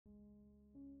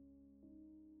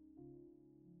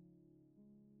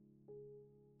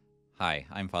Hi,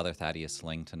 I'm Father Thaddeus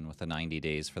Lancton with the 90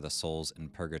 Days for the Souls in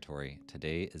Purgatory.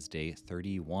 Today is day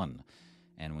 31,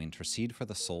 and we intercede for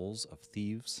the souls of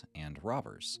thieves and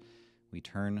robbers. We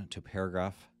turn to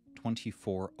paragraph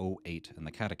 2408 in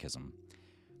the catechism.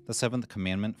 The seventh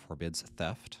commandment forbids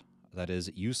theft, that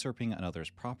is, usurping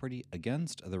another's property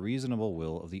against the reasonable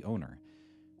will of the owner.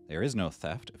 There is no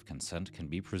theft if consent can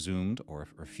be presumed or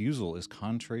if refusal is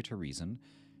contrary to reason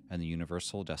and the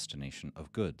universal destination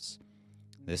of goods.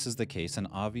 This is the case in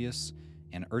obvious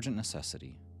and urgent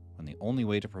necessity, when the only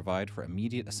way to provide for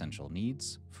immediate essential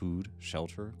needs, food,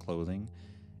 shelter, clothing,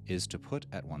 is to put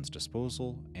at one's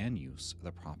disposal and use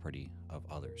the property of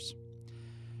others.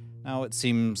 Now, it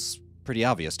seems pretty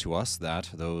obvious to us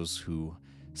that those who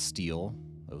steal,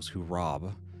 those who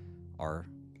rob, are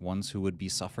ones who would be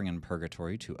suffering in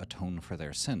purgatory to atone for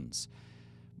their sins.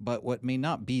 But what may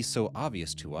not be so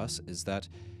obvious to us is that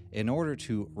in order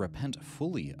to repent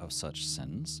fully of such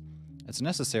sins, it's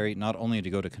necessary not only to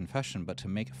go to confession, but to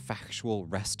make factual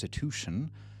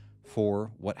restitution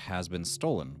for what has been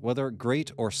stolen, whether great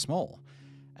or small.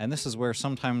 And this is where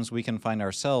sometimes we can find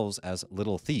ourselves as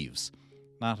little thieves,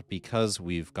 not because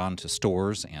we've gone to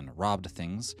stores and robbed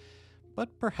things,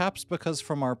 but perhaps because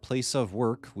from our place of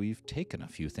work we've taken a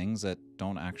few things that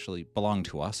don't actually belong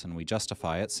to us, and we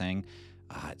justify it saying,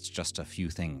 it's just a few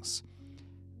things.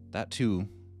 That too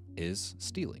is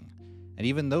stealing. And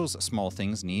even those small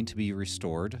things need to be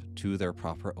restored to their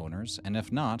proper owners, and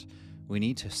if not, we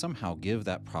need to somehow give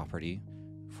that property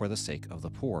for the sake of the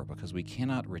poor, because we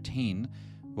cannot retain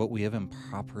what we have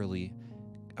improperly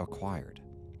acquired.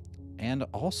 And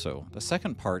also, the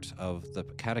second part of the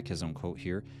catechism quote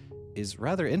here is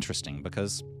rather interesting,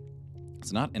 because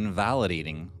it's not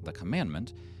invalidating the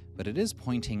commandment, but it is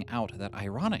pointing out that,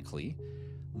 ironically,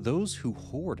 those who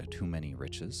hoard too many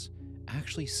riches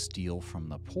actually steal from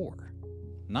the poor,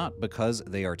 not because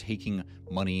they are taking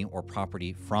money or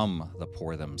property from the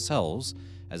poor themselves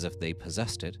as if they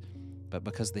possessed it, but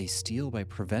because they steal by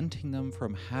preventing them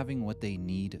from having what they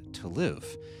need to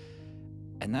live.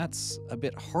 And that's a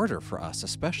bit harder for us,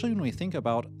 especially when we think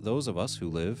about those of us who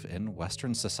live in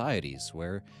Western societies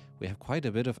where we have quite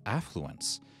a bit of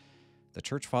affluence. The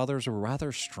Church Fathers were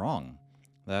rather strong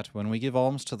that when we give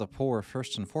alms to the poor,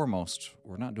 first and foremost,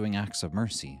 we're not doing acts of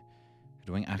mercy.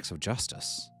 We're doing acts of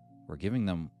justice. We're giving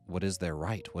them what is their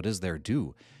right, what is their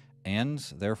due. And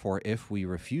therefore, if we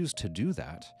refuse to do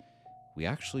that, we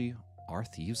actually are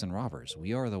thieves and robbers.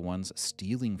 We are the ones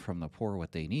stealing from the poor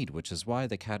what they need, which is why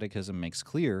the Catechism makes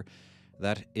clear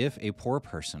that if a poor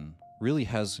person really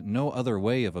has no other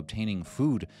way of obtaining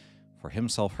food for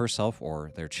himself, herself,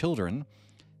 or their children,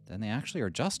 then they actually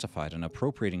are justified in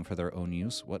appropriating for their own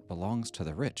use what belongs to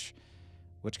the rich,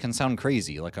 which can sound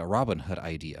crazy, like a Robin Hood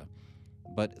idea.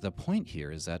 But the point here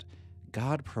is that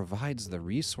God provides the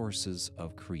resources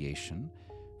of creation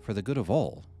for the good of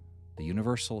all, the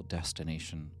universal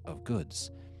destination of goods.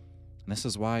 And this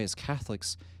is why, as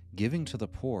Catholics, giving to the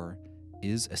poor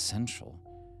is essential.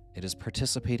 It is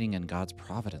participating in God's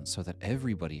providence so that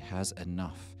everybody has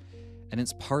enough. And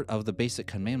it's part of the basic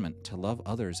commandment to love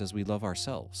others as we love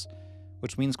ourselves,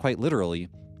 which means quite literally,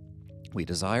 we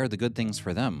desire the good things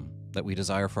for them that we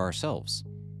desire for ourselves.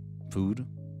 Food,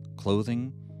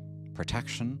 clothing,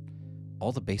 protection,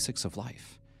 all the basics of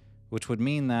life, which would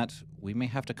mean that we may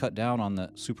have to cut down on the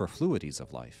superfluities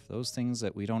of life, those things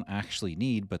that we don't actually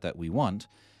need but that we want,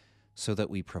 so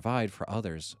that we provide for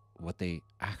others what they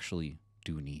actually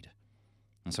do need.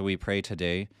 And so we pray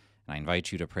today, and I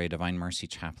invite you to pray a Divine Mercy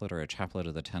Chaplet or a Chaplet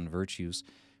of the 10 Virtues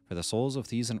for the souls of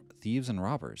thieves and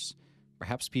robbers,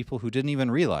 perhaps people who didn't even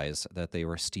realize that they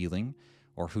were stealing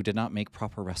or who did not make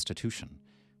proper restitution.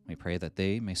 We pray that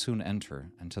they may soon enter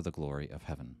into the glory of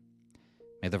heaven.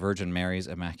 May the Virgin Mary's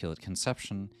Immaculate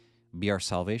Conception be our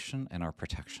salvation and our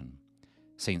protection.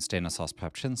 Saint Stanislas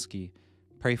Papczynski,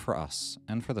 pray for us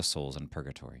and for the souls in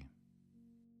purgatory.